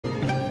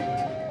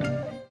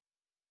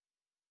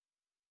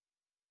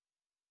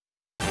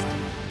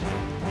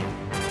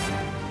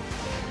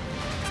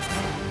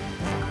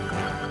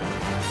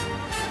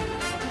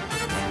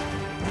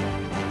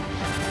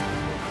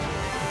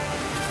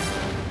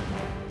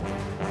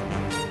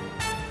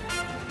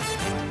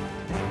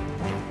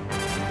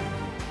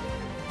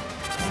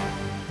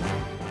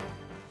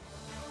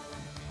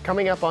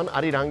Coming up on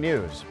Arirang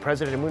News,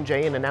 President Moon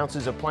Jae-in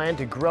announces a plan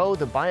to grow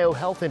the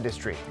biohealth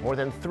industry, more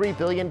than $3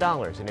 billion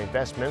in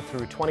investment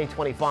through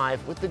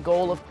 2025 with the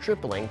goal of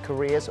tripling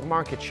Korea's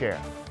market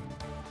share.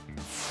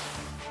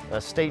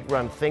 A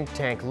state-run think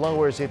tank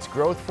lowers its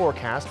growth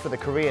forecast for the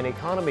Korean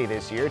economy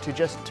this year to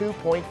just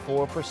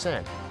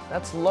 2.4%.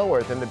 That's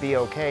lower than the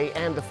BOK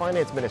and the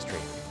Finance Ministry.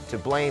 To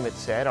blame, it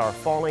said, are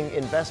falling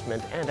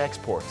investment and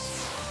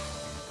exports.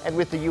 And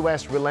with the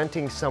U.S.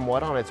 relenting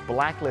somewhat on its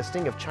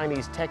blacklisting of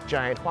Chinese tech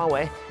giant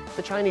Huawei,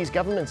 the Chinese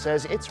government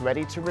says it's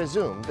ready to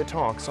resume the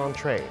talks on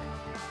trade.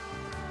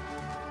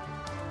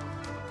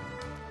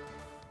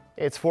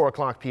 It's 4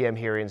 p.m.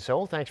 here in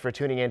Seoul. Thanks for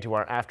tuning in to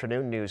our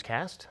afternoon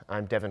newscast.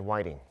 I'm Devin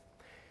Whiting.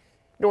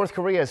 North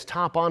Korea's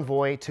top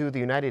envoy to the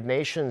United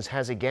Nations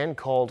has again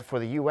called for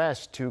the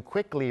U.S. to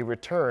quickly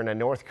return a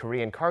North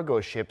Korean cargo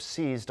ship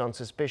seized on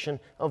suspicion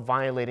of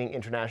violating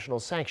international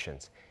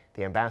sanctions.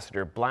 The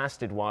ambassador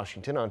blasted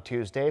Washington on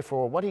Tuesday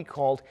for what he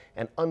called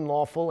an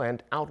unlawful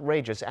and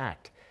outrageous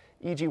act.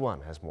 Lee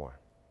Ji-won has more.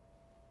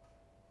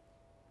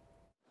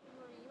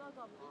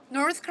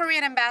 North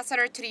Korean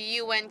ambassador to the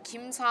UN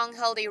Kim Sung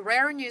held a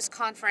rare news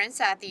conference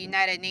at the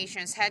United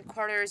Nations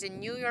headquarters in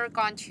New York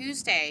on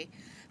Tuesday,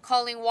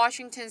 calling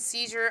Washington's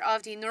seizure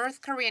of the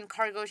North Korean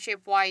cargo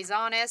ship Wise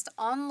Honest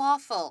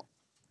unlawful.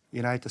 The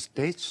United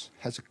States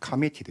has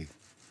committed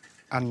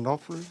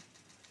unlawful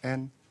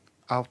and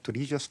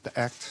outrageous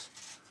act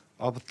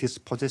of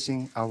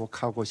dispossessing our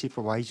cargo ship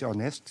Wise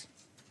Honest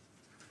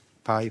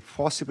by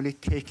forcibly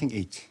taking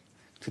it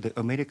to the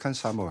American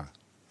Samoa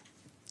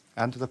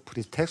under the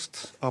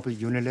pretext of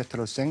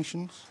unilateral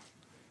sanctions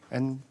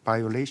and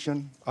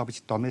violation of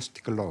its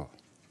domestic law.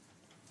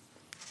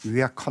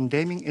 We are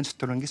condemning in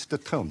strongest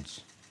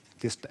terms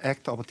this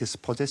act of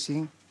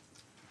dispossessing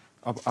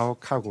of our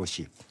cargo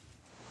ship.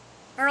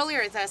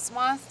 Earlier this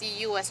month,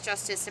 the U.S.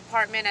 Justice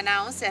Department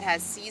announced it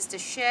has seized a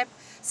ship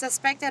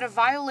suspected of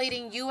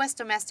violating U.S.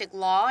 domestic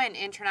law and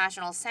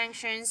international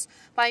sanctions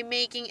by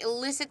making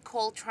illicit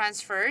coal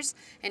transfers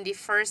in the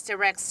first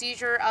direct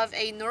seizure of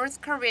a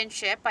North Korean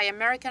ship by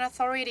American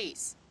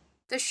authorities.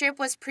 The ship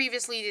was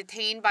previously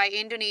detained by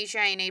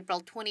Indonesia in April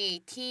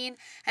 2018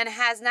 and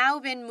has now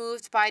been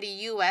moved by the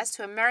U.S.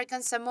 to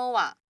American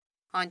Samoa.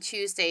 On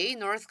Tuesday,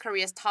 North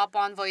Korea's top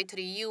envoy to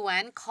the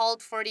UN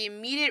called for the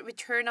immediate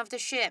return of the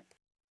ship.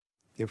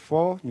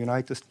 Therefore, the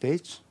United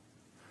States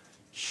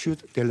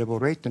should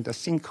deliberate and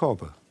think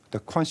over the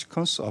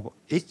consequence of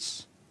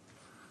its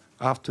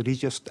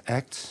outrageous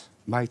acts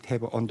might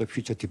have on the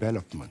future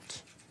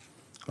development.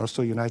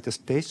 Also, the United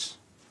States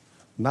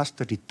must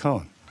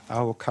return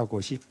our cargo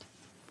ship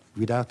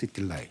without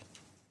delay.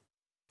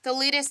 The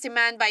latest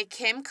demand by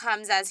Kim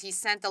comes as he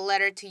sent a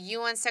letter to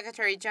UN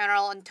Secretary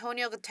General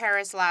Antonio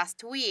Guterres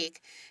last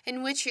week,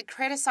 in which he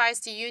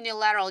criticized the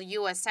unilateral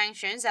U.S.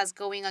 sanctions as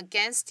going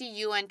against the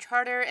UN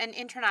Charter and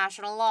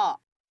international law.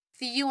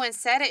 The UN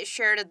said it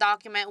shared a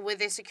document with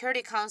the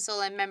Security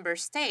Council and member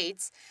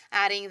states,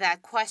 adding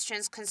that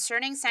questions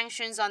concerning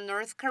sanctions on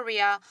North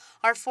Korea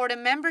are for the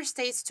member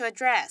states to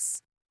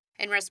address.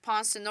 In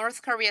response to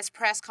North Korea's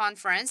press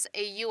conference,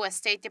 a U.S.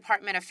 State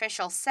Department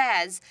official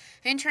says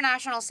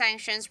international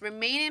sanctions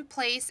remain in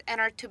place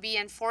and are to be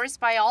enforced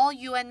by all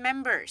UN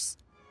members.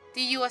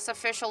 The U.S.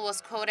 official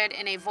was quoted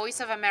in a Voice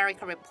of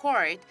America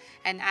report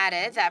and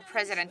added that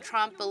President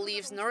Trump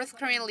believes North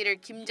Korean leader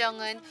Kim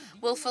Jong-un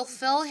will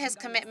fulfill his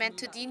commitment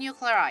to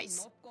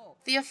denuclearize.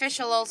 The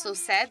official also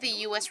said the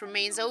U.S.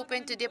 remains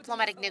open to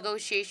diplomatic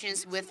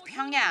negotiations with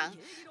Pyongyang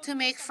to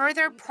make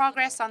further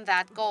progress on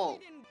that goal.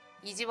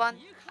 Lee Ji-won,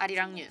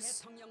 Arirang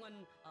News.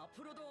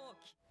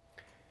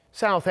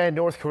 South and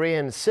North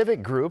Korean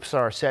civic groups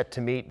are set to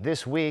meet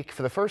this week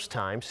for the first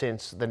time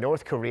since the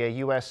North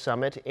Korea-U.S.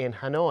 summit in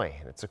Hanoi.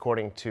 It's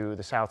according to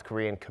the South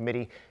Korean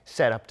committee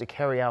set up to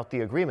carry out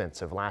the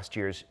agreements of last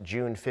year's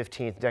June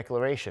 15th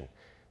declaration.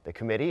 The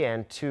committee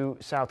and 2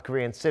 South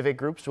Korean civic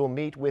groups will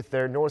meet with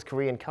their North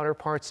Korean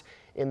counterparts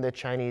in the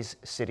Chinese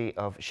city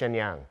of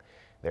Shenyang.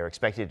 They're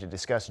expected to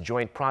discuss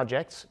joint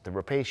projects, the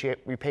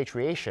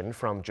repatriation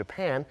from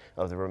Japan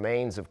of the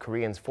remains of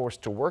Koreans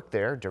forced to work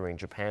there during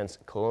Japan's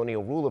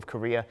colonial rule of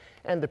Korea,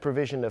 and the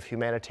provision of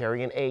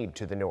humanitarian aid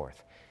to the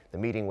North. The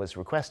meeting was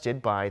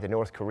requested by the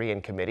North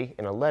Korean committee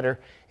in a letter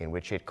in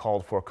which it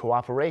called for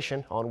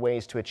cooperation on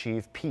ways to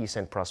achieve peace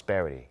and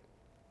prosperity.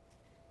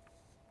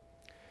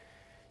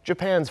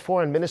 Japan's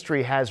foreign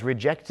ministry has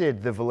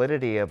rejected the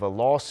validity of a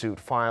lawsuit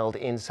filed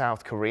in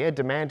South Korea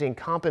demanding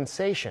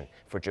compensation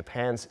for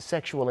Japan's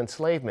sexual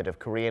enslavement of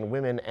Korean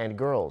women and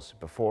girls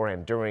before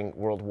and during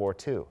World War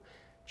II.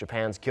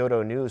 Japan's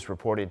Kyodo News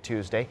reported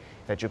Tuesday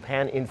that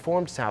Japan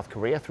informed South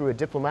Korea through a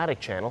diplomatic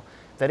channel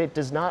that it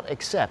does not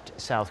accept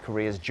South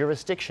Korea's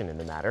jurisdiction in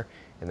the matter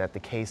and that the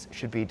case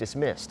should be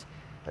dismissed.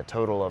 A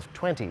total of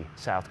 20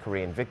 South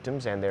Korean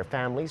victims and their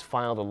families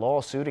filed a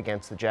lawsuit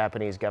against the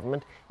Japanese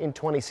government in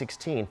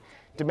 2016,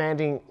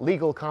 demanding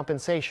legal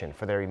compensation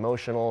for their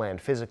emotional and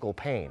physical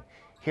pain.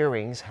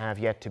 Hearings have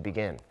yet to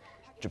begin.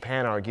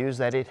 Japan argues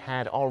that it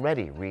had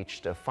already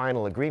reached a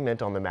final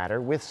agreement on the matter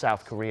with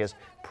South Korea's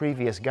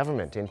previous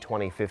government in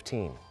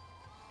 2015.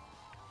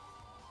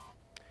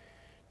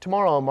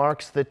 Tomorrow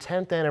marks the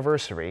 10th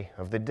anniversary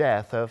of the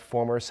death of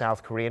former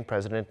South Korean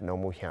President Roh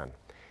Moo-hyun.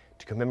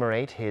 To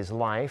commemorate his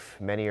life,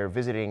 many are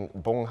visiting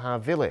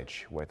Bongha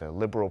Village, where the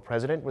liberal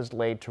president was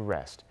laid to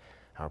rest.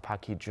 Our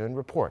Park Hee-jun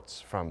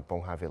reports from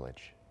Bongha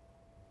Village.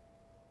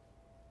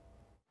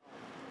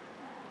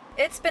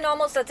 It's been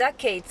almost a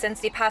decade since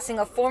the passing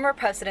of former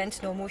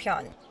President Roh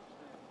Moo-hyun.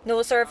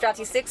 Roh served as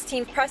the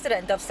 16th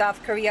president of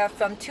South Korea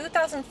from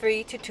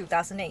 2003 to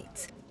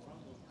 2008.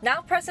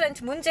 Now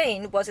President Moon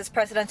Jae-in was his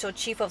presidential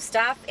chief of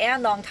staff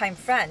and longtime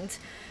friend.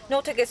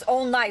 Roh took his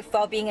own life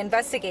while being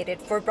investigated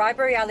for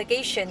bribery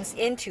allegations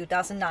in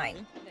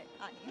 2009.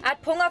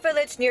 At Bongha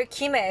Village near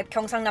Gimhae,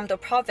 Gyeongsangnam-do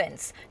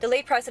Province, the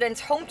late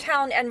president's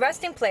hometown and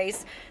resting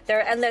place, there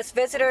are endless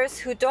visitors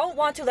who don't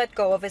want to let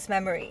go of his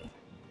memory.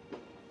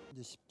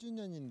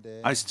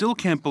 I still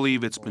can't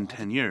believe it's been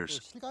 10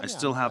 years. I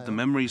still have the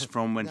memories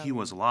from when he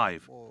was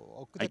alive.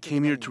 I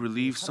came here to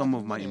relieve some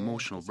of my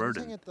emotional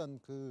burden.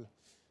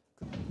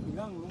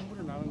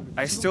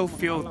 I still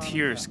feel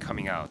tears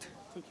coming out.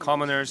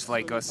 Commoners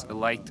like us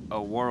liked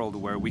a world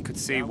where we could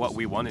say what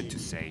we wanted to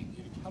say.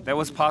 That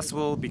was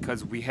possible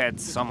because we had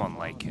someone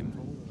like him.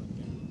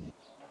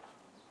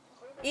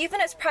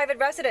 Even his private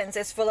residence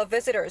is full of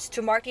visitors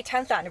to mark the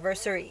 10th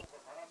anniversary.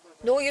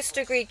 Roh used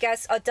to greet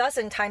guests a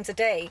dozen times a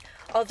day.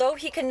 Although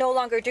he can no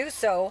longer do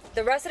so,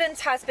 the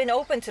residence has been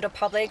open to the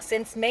public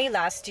since May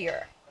last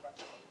year.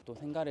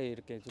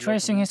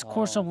 Tracing his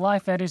course of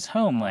life at his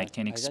home, I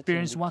can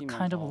experience what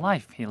kind of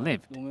life he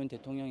lived.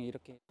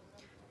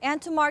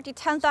 And to mark the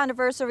 10th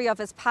anniversary of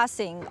his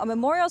passing, a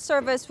memorial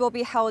service will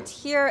be held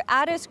here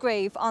at his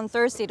grave on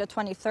Thursday the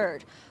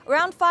 23rd.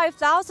 Around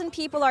 5,000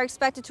 people are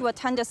expected to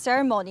attend the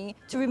ceremony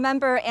to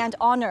remember and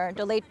honor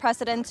the late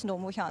President Roh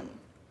Moo-hyun.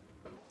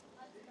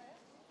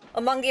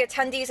 Among the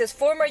attendees is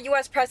former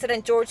U.S.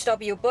 President George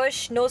W.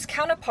 Bush, Roh's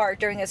counterpart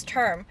during his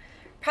term.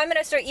 Prime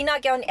Minister Lee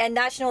Na-kyun and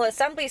National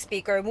Assembly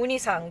Speaker Moon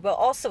Hee-sang will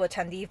also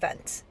attend the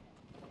event.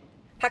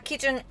 Park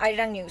Hee-jun,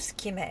 Arirang News,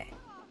 Gimhae.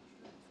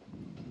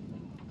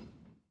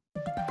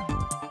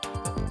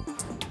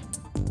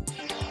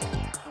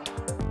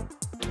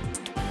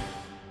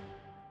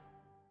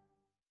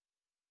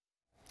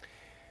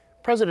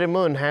 President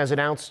Moon has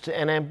announced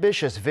an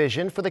ambitious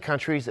vision for the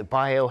country's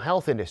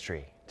biohealth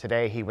industry.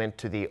 Today, he went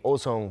to the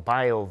Osong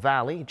Bio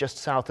Valley, just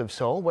south of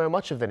Seoul, where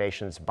much of the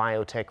nation's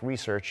biotech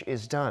research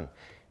is done.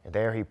 And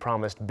there, he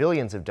promised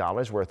billions of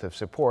dollars worth of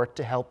support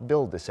to help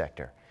build the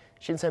sector.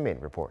 Shin Se-min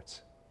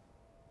reports.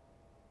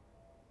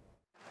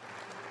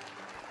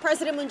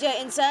 President Moon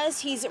Jae-in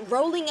says he's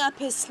rolling up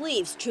his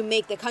sleeves to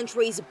make the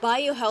country's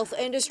biohealth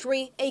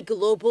industry a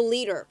global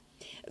leader.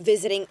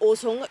 Visiting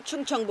Osong,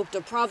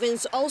 Chungcheongbuk-do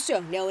Province,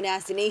 also known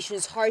as the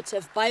nation's heart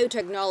of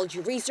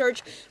biotechnology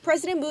research,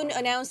 President Moon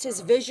announced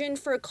his vision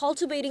for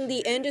cultivating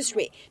the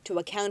industry to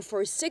account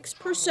for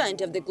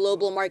 6% of the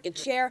global market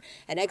share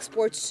and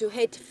exports to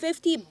hit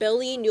 $50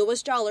 billion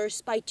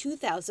by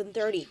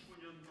 2030.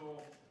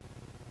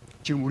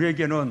 지금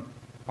우리에게는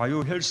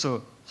바이오 헬스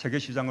세계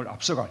시장을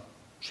앞서갈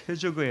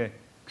최적의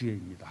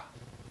기회입니다.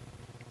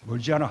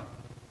 멀지 않아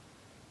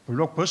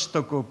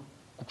블록버스터급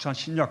국산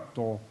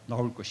신약도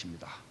나올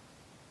것입니다.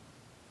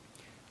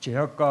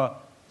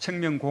 제약과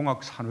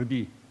생명공학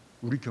산업이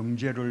우리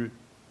경제를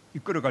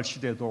이끌어갈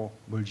시대도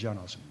멀지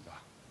않았습니다.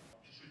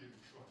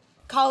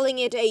 Calling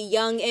it a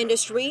young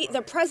industry,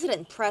 the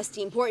president pressed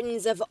the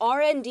importance of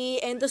R&D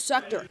in the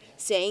sector,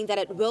 saying that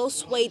it will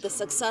sway the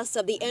success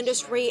of the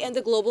industry in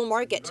the global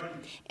market.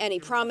 And he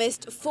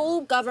promised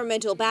full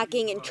governmental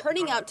backing in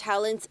churning out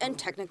talents and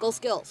technical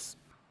skills.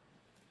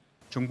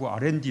 정부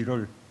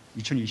R&D를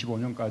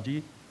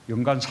 2025년까지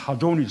연간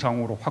 4조 원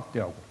이상으로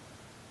확대하고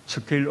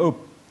스케일업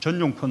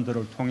전용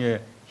펀드를 통해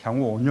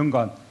향후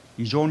 5년간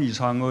 2조 원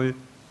이상을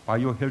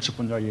바이오 헬스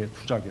분야에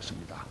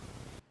투자하겠습니다.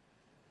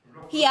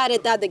 He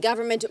added that the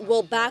government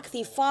will back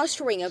the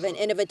fostering of an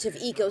innovative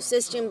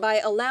ecosystem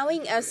by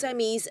allowing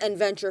SMEs and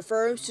venture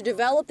firms to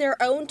develop their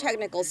own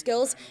technical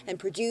skills and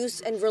produce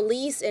and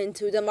release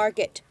into the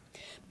market.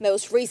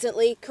 Most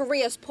recently,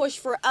 Korea's push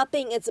for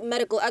upping its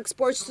medical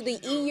exports to the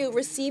EU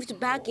received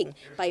backing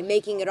by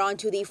making it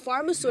onto the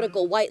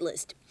pharmaceutical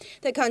whitelist.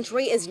 The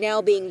country is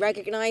now being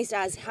recognized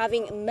as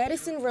having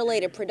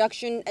medicine-related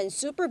production and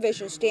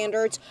supervision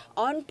standards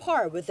on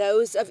par with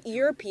those of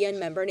European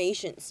member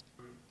nations.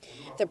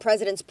 The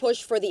president's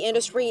push for the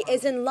industry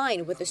is in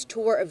line with his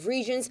tour of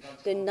regions,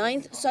 the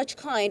 9th such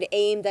kind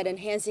aimed at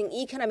enhancing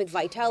economic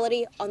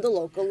vitality on the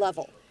local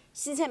level.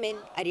 Shin Se-min,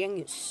 Arirang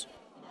News.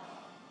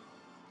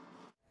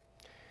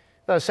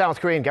 The South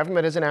Korean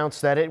government has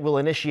announced that it will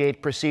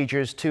initiate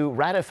procedures to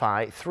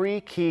ratify 3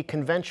 key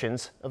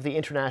conventions of the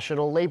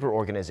International Labor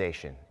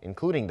Organization,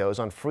 including those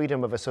on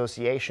freedom of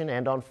association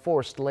and on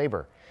forced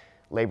labor.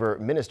 Labor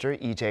Minister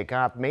Lee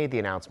gov't made the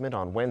announcement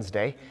on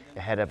Wednesday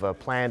ahead of a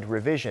planned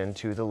revision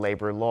to the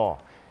labor law.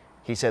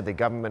 He said the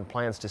government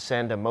plans to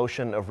send a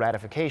motion of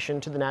ratification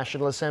to the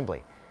National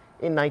Assembly.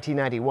 In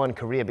 1991,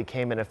 Korea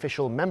became an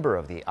official member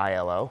of the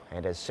ILO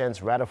and has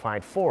since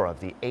ratified 4 of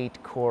the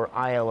 8 core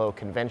ILO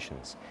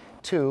conventions.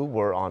 2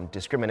 were on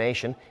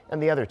discrimination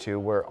and the other 2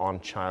 were on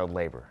child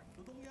labor.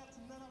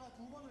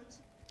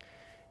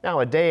 Now,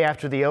 a day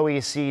after the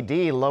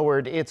OECD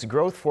lowered its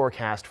growth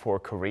forecast for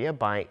Korea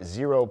by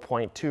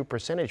 0.2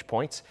 percentage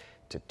points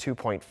to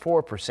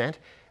 2.4%,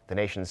 the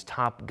nation's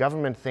top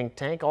government think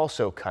tank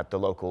also cut the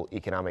local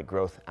economic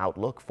growth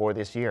outlook for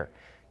this year.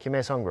 Kim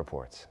Hae-sung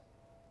reports.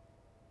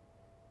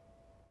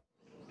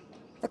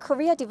 The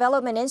Korea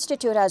Development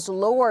Institute has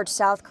lowered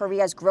South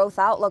Korea's growth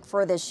outlook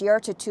for this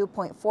year to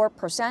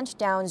 2.4%,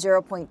 down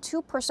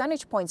 0.2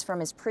 percentage points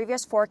from its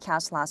previous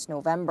forecast last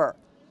November.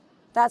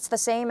 That's the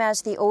same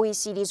as the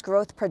OECD's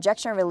growth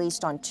projection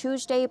released on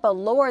Tuesday, but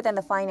lower than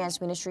the Finance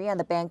Ministry and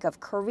the Bank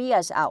of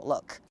Korea's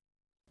outlook.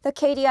 The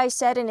KDI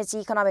said in its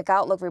economic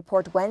outlook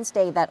report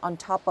Wednesday that on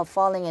top of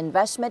falling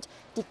investment,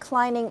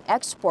 declining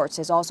exports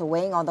is also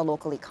weighing on the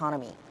local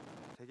economy.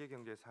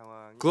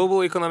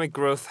 Global economic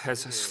growth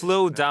has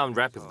slowed down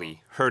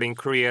rapidly, hurting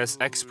Korea's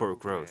export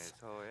growth.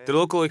 The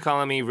local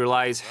economy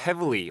relies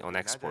heavily on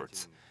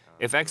exports.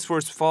 If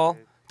exports fall,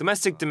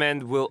 domestic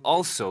demand will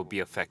also be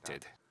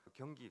affected.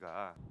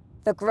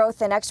 The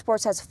growth in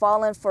exports has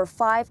fallen for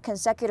 5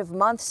 consecutive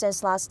months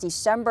since last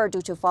December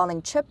due to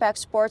falling chip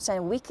exports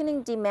and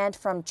weakening demand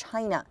from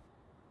China.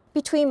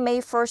 Between May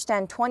 1st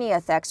and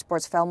 20th,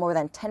 exports fell more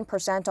than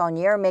 10% on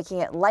year, making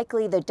it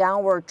likely the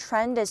downward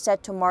trend is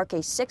set to mark a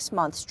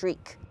 6-month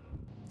streak.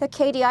 The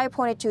KDI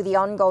pointed to the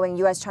ongoing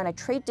U.S.-China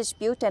trade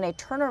dispute and a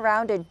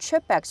turnaround in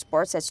chip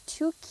exports as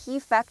 2 key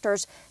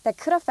factors that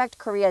could affect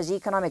Korea's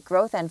economic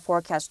growth and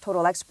forecast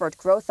total export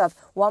growth of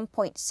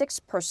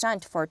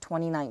 1.6% for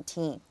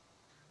 2019.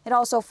 It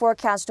also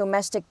forecasts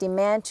domestic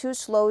demand to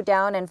slow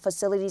down and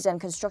facilities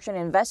and construction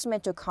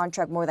investment to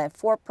contract more than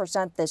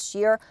 4% this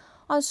year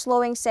on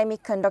slowing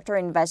semiconductor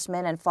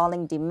investment and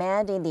falling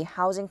demand in the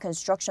housing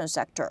construction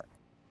sector.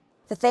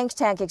 The think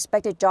tank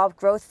expected job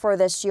growth for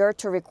this year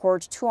to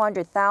record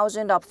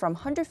 200,000, up from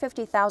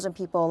 150,000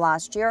 people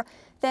last year,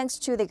 thanks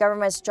to the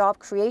government's job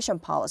creation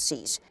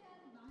policies.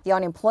 The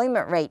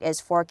unemployment rate is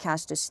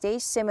forecast to stay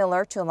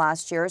similar to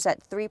last year's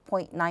at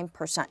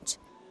 3.9%.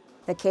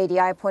 The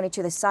KDI pointed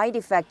to the side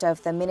effect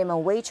of the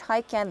minimum wage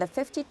hike and the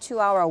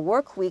 52-hour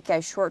work week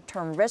as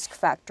short-term risk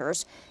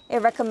factors.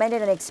 It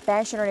recommended an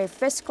expansionary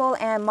fiscal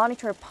and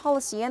monetary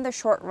policy in the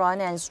short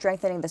run and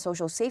strengthening the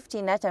social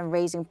safety net and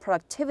raising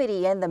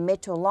productivity in the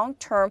mid to long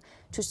term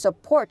to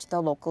support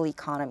the local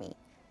economy.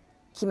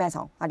 Kim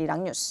Hae-sung,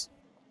 Arirang News.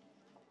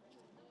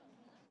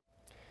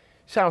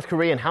 South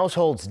Korean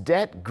households'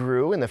 debt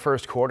grew in the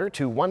first quarter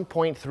to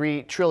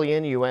 $1.3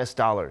 trillion,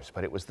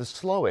 but it was the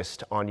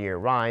slowest on-year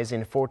rise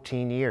in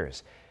 14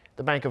 years.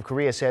 The Bank of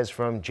Korea says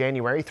from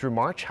January through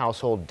March,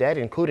 household debt,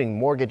 including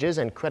mortgages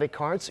and credit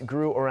cards,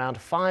 grew around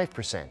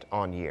 5%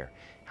 on-year.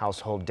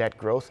 Household debt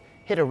growth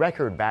hit a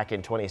record back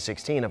in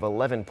 2016 of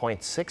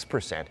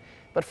 11.6%,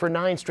 but for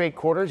 9 straight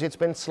quarters, it's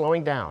been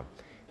slowing down.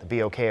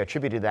 The BOK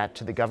attributed that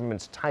to the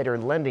government's tighter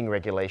lending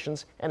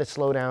regulations and a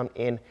slowdown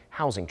in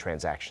housing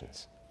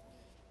transactions.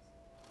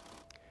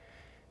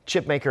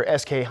 Chipmaker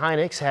SK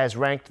hynix has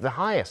ranked the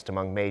highest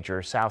among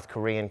major South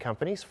Korean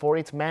companies for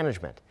its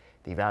management.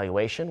 The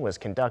evaluation was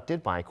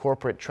conducted by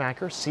corporate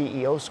tracker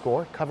CEO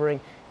Score, covering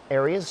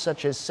areas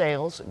such as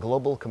sales,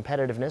 global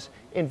competitiveness,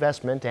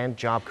 investment, and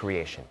job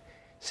creation.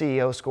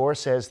 CEO Score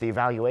says the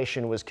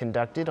evaluation was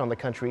conducted on the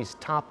country's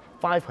top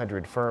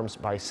 500 firms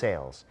by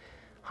sales.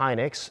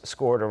 Hynix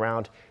scored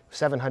around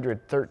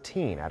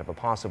 713 out of a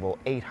possible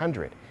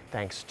 800,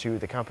 thanks to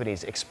the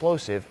company's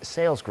explosive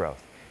sales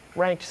growth.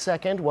 Ranked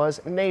second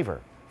was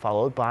Naver,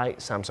 followed by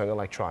Samsung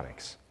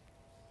Electronics.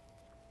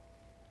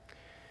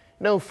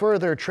 No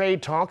further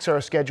trade talks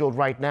are scheduled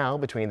right now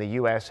between the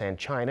U.S. and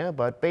China,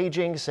 but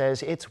Beijing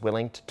says it's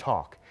willing to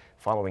talk,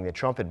 following the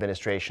Trump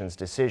administration's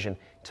decision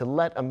to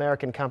let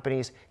American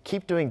companies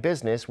keep doing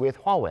business with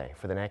Huawei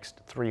for the next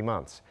 3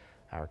 months.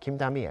 Our Kim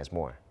Da-mi has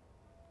more.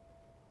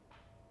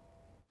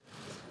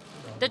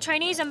 The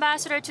Chinese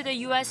ambassador to the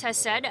U.S. has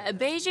said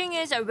Beijing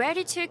is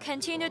ready to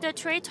continue the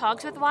trade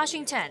talks with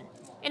Washington.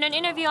 In an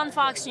interview on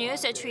Fox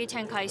News, Choi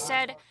Tae-kai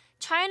said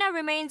China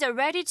remains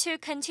ready to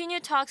continue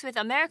talks with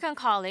American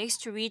colleagues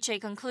to reach a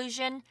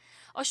conclusion,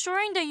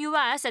 assuring the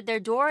U.S. that their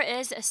door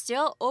is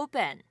still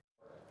open.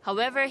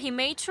 However, he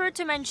made sure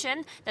to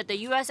mention that the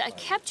U.S.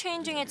 kept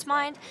changing its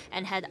mind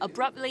and had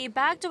abruptly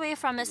backed away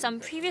from some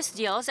previous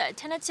deals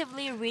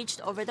tentatively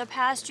reached over the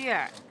past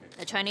year.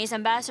 The Chinese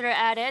ambassador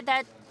added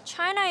that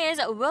China is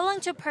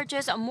willing to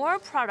purchase more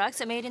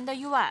products made in the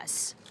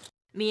U.S.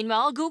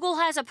 Meanwhile, Google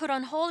has put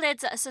on hold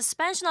its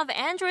suspension of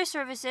Android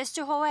services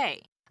to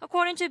Huawei.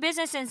 According to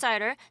Business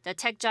Insider, the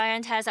tech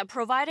giant has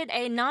provided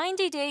a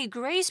 90-day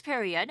grace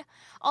period,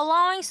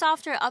 allowing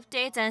software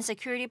updates and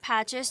security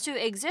patches to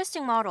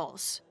existing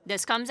models.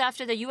 This comes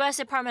after the U.S.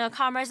 Department of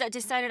Commerce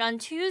decided on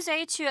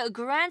Tuesday to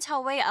grant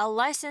Huawei a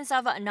license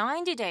of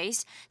 90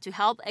 days to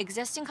help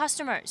existing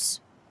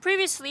customers.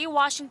 Previously,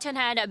 Washington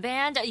had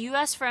banned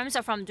U.S. firms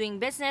from doing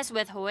business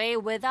with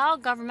Huawei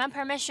without government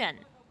permission.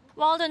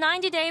 While the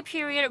 90-day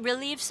period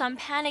relieved some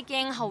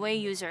panicking Huawei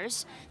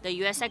users, the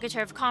U.S.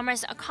 Secretary of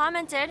Commerce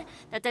commented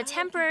that the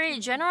temporary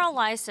general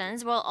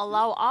license will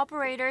allow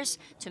operators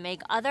to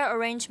make other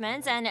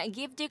arrangements and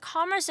give the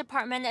Commerce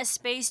Department a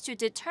space to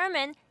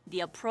determine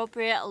the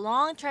appropriate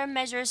long-term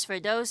measures for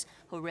those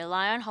who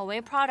rely on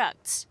Huawei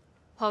products.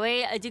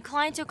 Huawei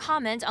declined to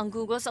comment on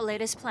Google's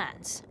latest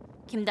plans.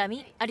 Kim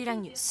Da-mi,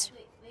 Arirang News.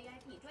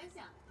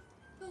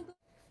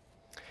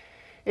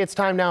 It's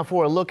time now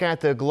for a look at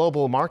the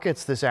global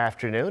markets this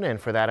afternoon, and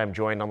for that I'm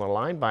joined on the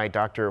line by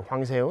Dr.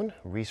 Hwang Se-eun,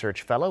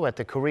 Research Fellow at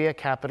the Korea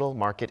Capital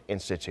Market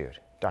Institute.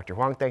 Dr.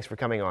 Hwang, thanks for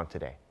coming on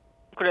today.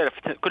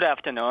 Good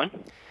afternoon.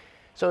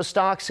 So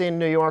stocks in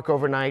New York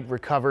overnight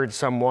recovered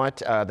somewhat,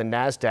 the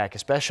NASDAQ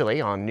especially,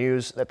 on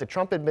news that the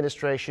Trump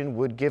administration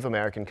would give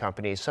American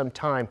companies some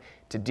time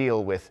to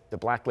deal with the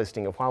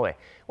blacklisting of Huawei.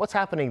 What's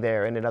happening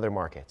there and in other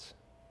markets?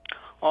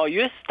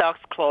 U.S. stocks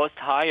closed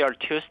higher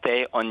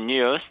Tuesday on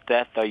news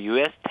that the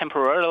U.S.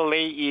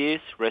 temporarily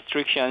eased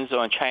restrictions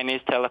on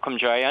Chinese telecom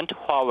giant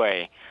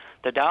Huawei.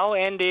 The Dow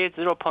ended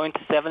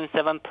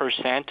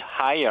 0.77%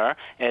 higher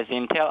as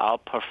Intel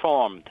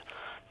outperformed.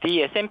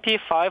 The S&P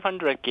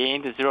 500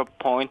 gained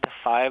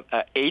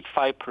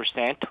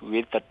 0.85%,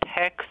 with the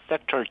tech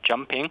sector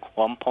jumping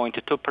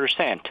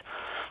 1.2%.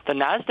 The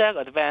Nasdaq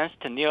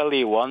advanced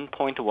nearly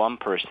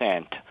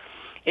 1.1%.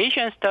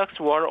 Asian stocks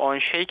were on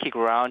shaky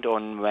ground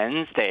on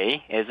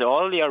Wednesday as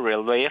earlier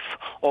relief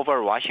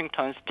over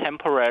Washington's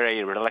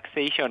temporary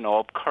relaxation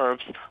of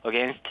curbs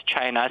against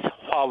China's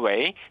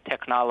Huawei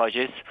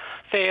technologies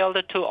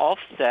failed to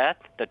offset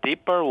the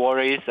deeper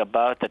worries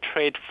about the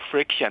trade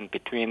friction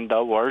between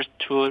the world's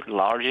two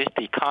largest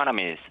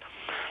economies.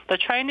 The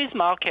Chinese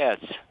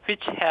markets,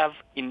 which have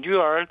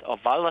endured a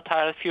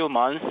volatile few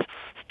months,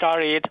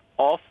 started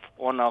off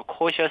on a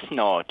cautious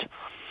note.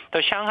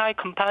 The Shanghai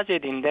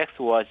Composite Index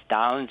was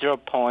down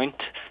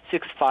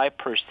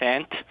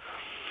 0.65%.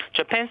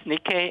 Japan's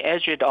Nikkei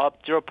edged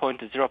up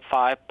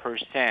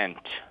 0.05%.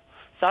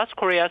 South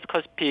Korea's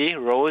Kospi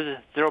rose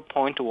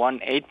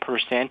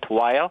 0.18%,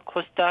 while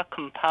Costa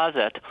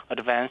Composite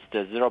advanced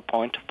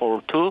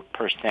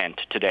 0.42%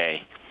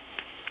 today.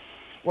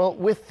 Well,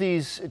 with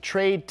these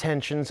trade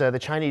tensions, the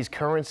Chinese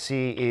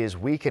currency is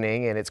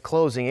weakening and it's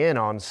closing in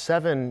on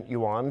 7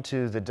 yuan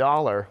to the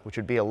dollar, which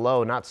would be a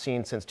low not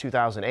seen since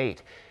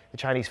 2008. The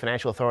Chinese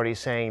financial authorities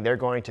saying they're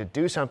going to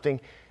do something,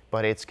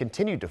 but it's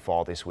continued to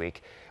fall this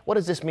week. What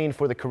does this mean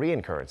for the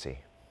Korean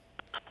currency?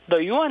 The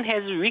yuan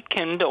has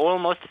weakened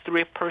almost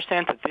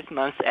 3% this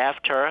month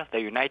after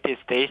the United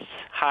States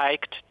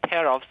hiked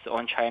tariffs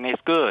on Chinese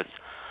goods.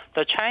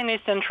 The Chinese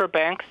central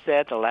bank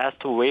said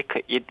last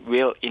week it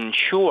will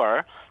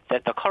ensure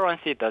that the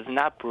currency does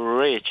not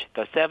breach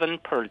the 7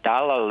 per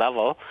dollar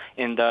level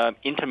in the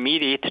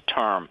intermediate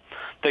term.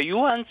 The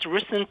yuan's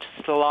recent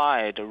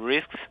slide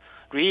risks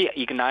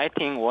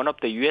reigniting one of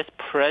the U.S.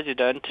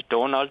 President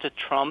Donald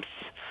Trump's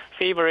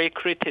favorite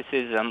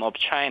criticism of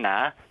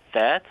China,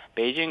 that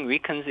Beijing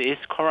weakens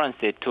its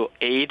currency to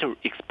aid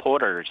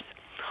exporters.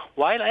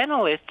 While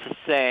analysts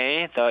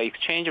say the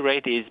exchange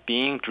rate is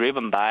being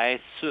driven by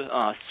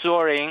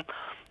soaring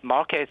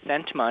market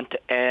sentiment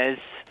as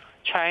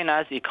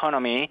China's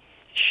economy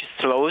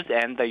slows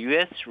and the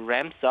U.S.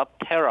 ramps up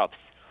tariffs,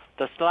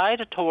 the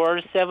slide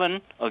towards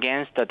 7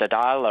 against the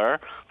dollar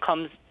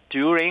comes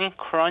during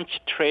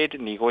crunch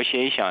trade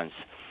negotiations.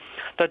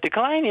 The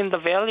decline in the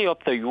value of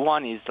the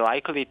yuan is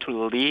likely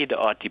to lead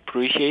a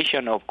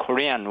depreciation of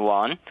Korean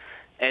won,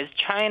 as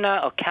China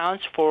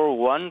accounts for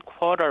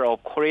 1/4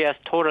 of Korea's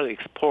total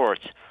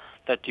exports.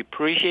 The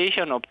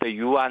depreciation of the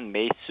yuan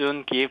may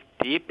soon give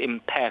deep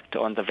impact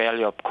on the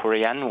value of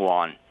Korean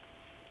won.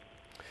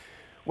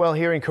 Well,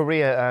 here in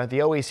Korea,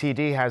 the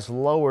OECD has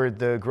lowered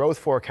the growth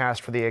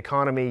forecast for the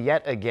economy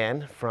yet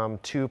again from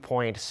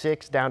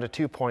 2.6 down to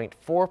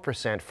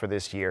 2.4% for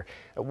this year.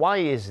 Why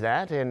is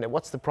that, and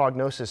what's the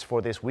prognosis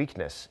for this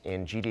weakness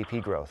in GDP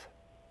growth?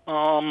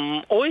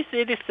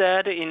 OECD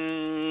said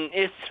in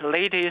its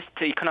latest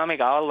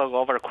economic outlook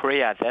over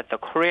Korea that the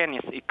Korean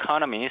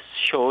economy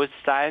shows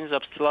signs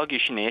of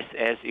sluggishness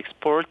as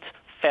exports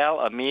fell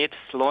amid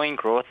slowing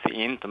growth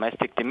in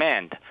domestic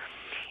demand.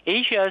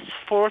 Asia's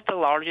fourth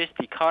largest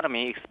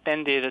economy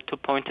expanded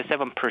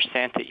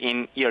 2.7%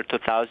 in year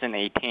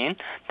 2018,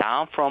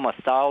 down from a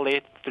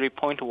solid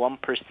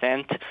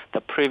 3.1% the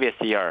previous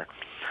year.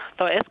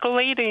 The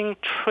escalating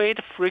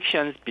trade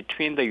frictions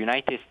between the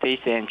United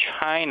States and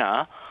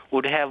China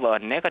would have a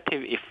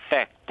negative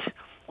effect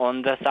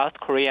on the South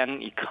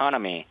Korean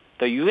economy.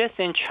 The U.S.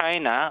 and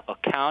China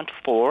account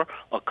for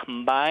a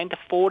combined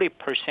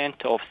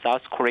 40% of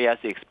South Korea's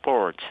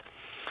exports.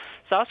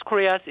 South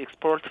Korea's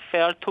exports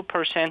fell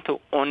 2%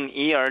 on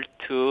year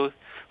to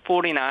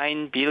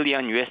 $49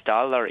 billion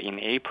in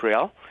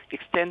April,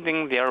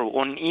 extending their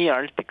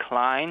on-year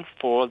decline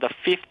for the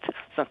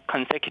 5th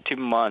consecutive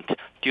month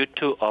due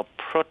to a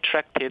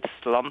protracted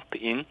slump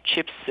in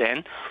chips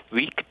and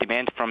weak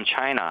demand from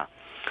China.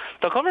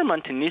 The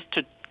government needs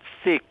to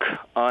seek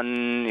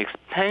an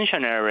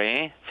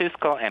expansionary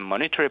fiscal and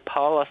monetary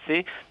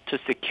policy to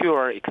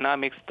secure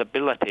economic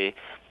stability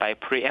by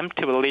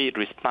preemptively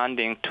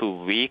responding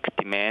to weak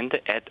demand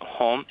at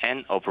home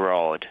and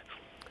abroad.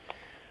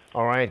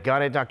 All right,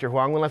 got it, Dr.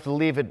 Huang. We'll have to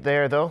leave it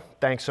there, though.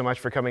 Thanks so much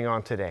for coming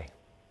on today.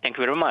 Thank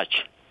you very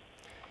much.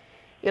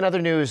 In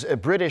other news,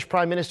 British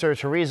Prime Minister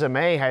Theresa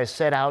May has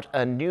set out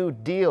a new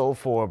deal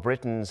for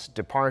Britain's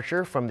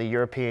departure from the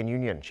European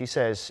Union. She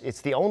says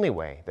it's the only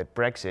way that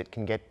Brexit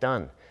can get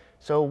done.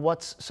 So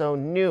what's so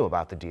new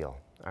about the deal?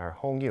 Our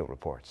Hong Yu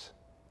reports.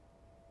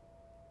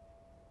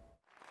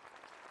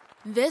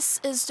 This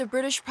is the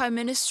British Prime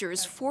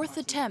Minister's fourth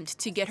attempt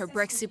to get her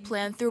Brexit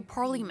plan through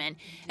Parliament,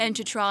 and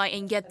to try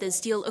and get this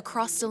deal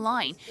across the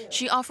line,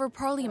 she offered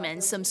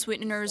Parliament some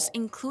sweeteners,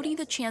 including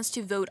the chance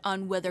to vote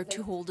on whether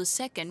to hold a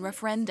second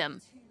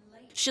referendum.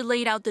 She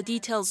laid out the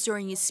details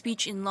during a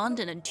speech in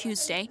London on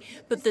Tuesday,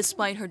 but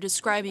despite her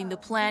describing the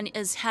plan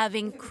as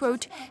having,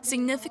 quote,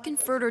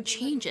 significant further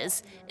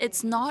changes,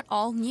 it's not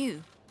all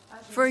new.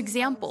 For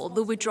example,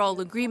 the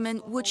withdrawal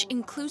agreement, which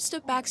includes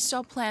the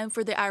backstop plan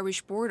for the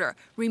Irish border,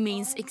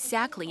 remains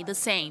exactly the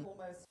same.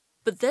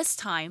 But this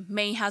time,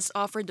 May has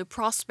offered the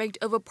prospect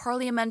of a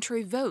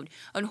parliamentary vote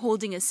on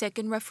holding a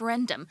second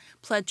referendum,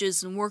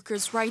 pledges on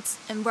workers' rights,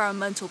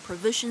 environmental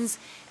provisions,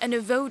 and a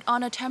vote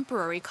on a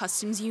temporary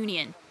customs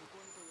union.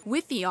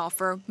 With the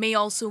offer, May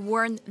also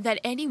warned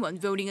that anyone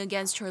voting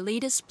against her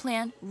latest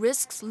plan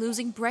risks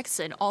losing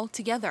Brexit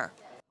altogether.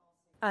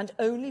 And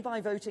only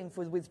by voting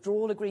for the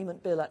withdrawal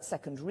agreement bill at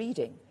second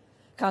reading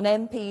can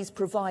MPs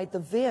provide the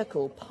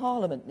vehicle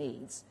Parliament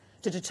needs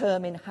to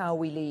determine how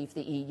we leave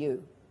the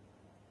EU.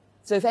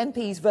 So if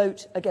MPs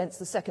vote against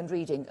the second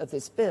reading of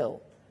this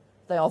bill,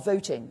 they are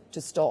voting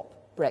to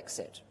stop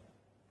Brexit.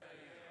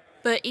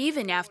 But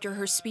even after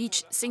her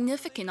speech,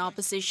 significant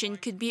opposition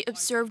could be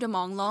observed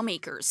among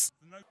lawmakers.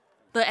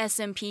 The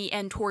SNP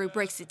and Tory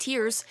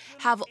Brexiteers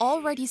have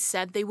already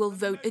said they will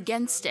vote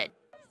against it.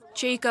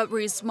 Jacob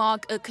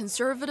Rees-Mogg, a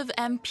Conservative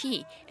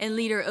MP and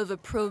leader of a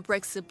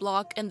pro-Brexit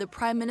bloc and the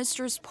Prime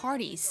Minister's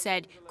party,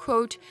 said,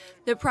 quote,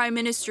 the Prime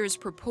Minister's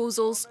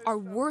proposals are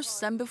worse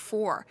than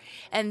before,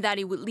 and that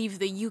it would leave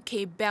the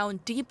UK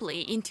bound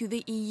deeply into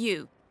the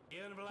EU.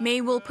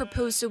 May will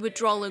propose a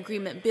withdrawal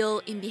agreement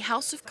bill in the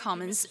House of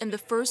Commons in the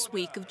first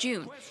week of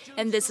June,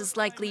 and this is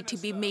likely to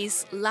be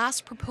May's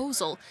last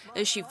proposal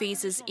as she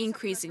faces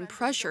increasing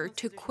pressure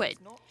to quit.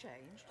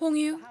 Hong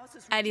Yu,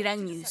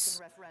 Arirang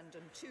News.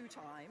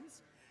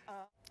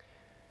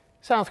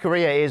 South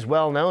Korea is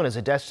well known as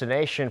a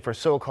destination for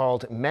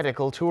so-called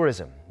medical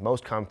tourism.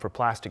 Most come for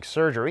plastic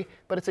surgery,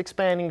 but it's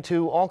expanding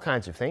to all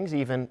kinds of things,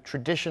 even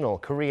traditional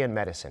Korean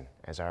medicine,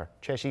 as our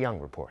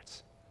Shenyang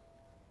reports.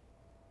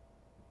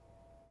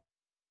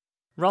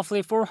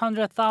 Roughly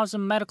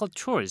 400,000 medical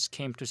tourists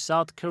came to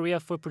South Korea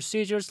for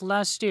procedures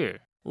last year.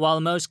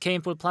 While most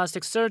came for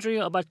plastic surgery,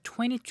 about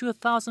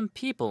 22,000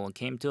 people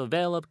came to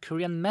avail of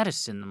Korean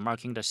medicine,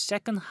 marking the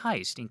second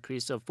highest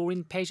increase of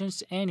foreign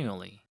patients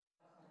annually.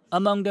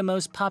 Among the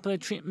most popular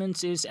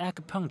treatments is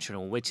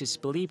acupuncture, which is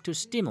believed to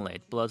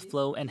stimulate blood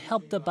flow and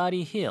help the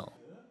body heal.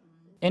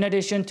 In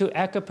addition to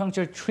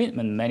acupuncture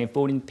treatment, many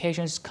foreign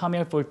patients come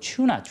here for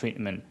chuna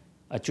treatment,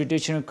 a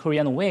traditional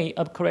Korean way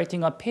of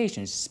correcting a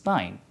patient's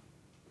spine.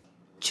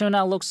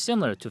 Chuna looks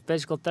similar to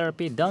physical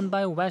therapy done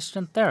by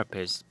Western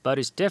therapists, but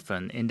is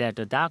different in that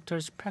the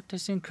doctors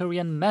practicing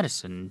Korean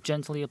medicine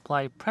gently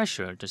apply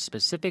pressure to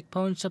specific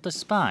points of the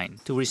spine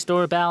to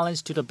restore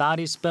balance to the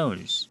body's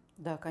bones.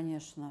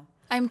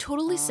 I'm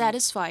totally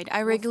satisfied.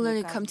 I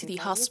regularly come to the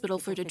hospital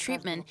for the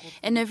treatment,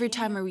 and every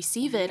time I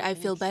receive it, I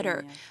feel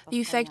better.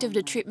 The effect of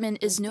the treatment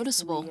is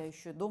noticeable.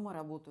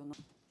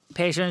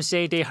 Patients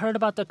say they heard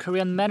about the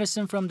Korean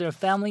medicine from their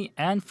family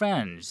and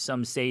friends.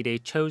 Some say they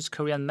chose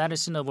Korean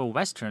medicine over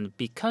Western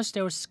because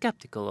they were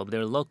skeptical of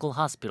their local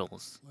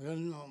hospitals.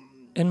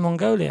 In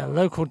Mongolia,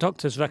 local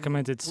doctors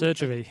recommended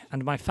surgery,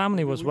 and my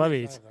family was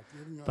worried.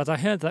 But I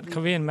heard that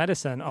Korean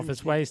medicine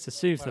offers ways to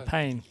soothe the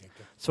pain.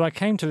 So I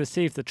came to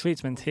receive the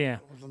treatment here.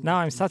 Now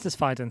I'm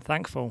satisfied and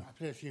thankful.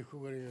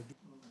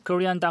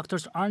 Korean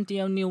doctors aren't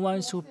the only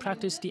ones who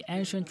practice the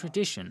ancient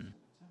tradition.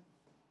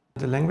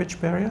 The language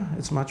barrier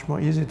is much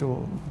more easy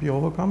to be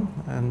overcome,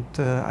 and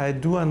I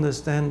do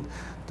understand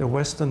the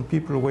Western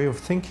people way of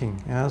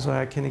thinking, so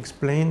I can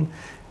explain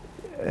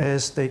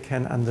as they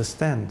can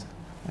understand.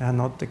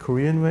 Not the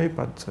Korean way,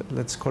 but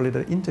let's call it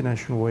an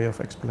international way of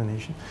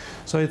explanation.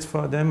 So it's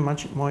for them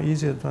much more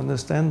easier to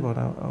understand what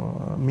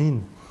I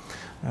mean.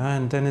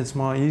 And then it's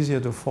more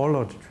easier to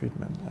follow the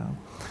treatment.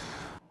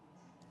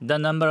 The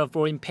number of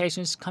foreign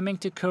patients coming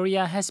to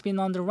Korea has been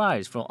on the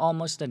rise for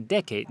almost a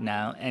decade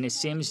now, and it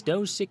seems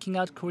those seeking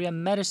out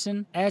Korean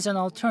medicine as an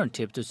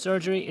alternative to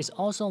surgery is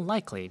also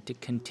likely to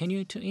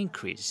continue to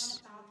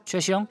increase. Choi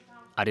Seong,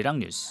 Arirang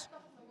News.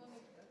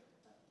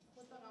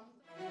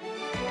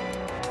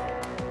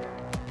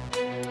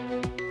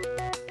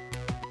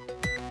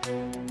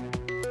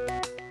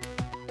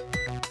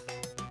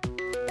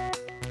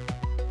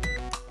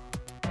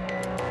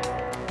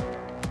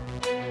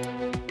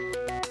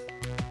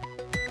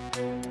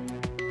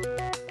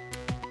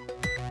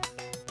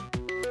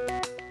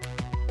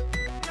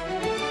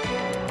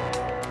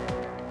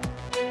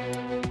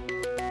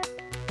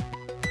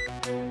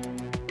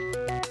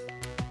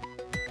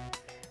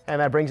 And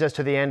that brings us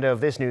to the end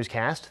of this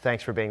newscast.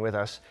 Thanks for being with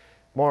us.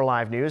 More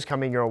live news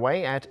coming your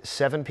way at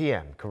 7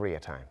 p.m. Korea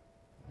time.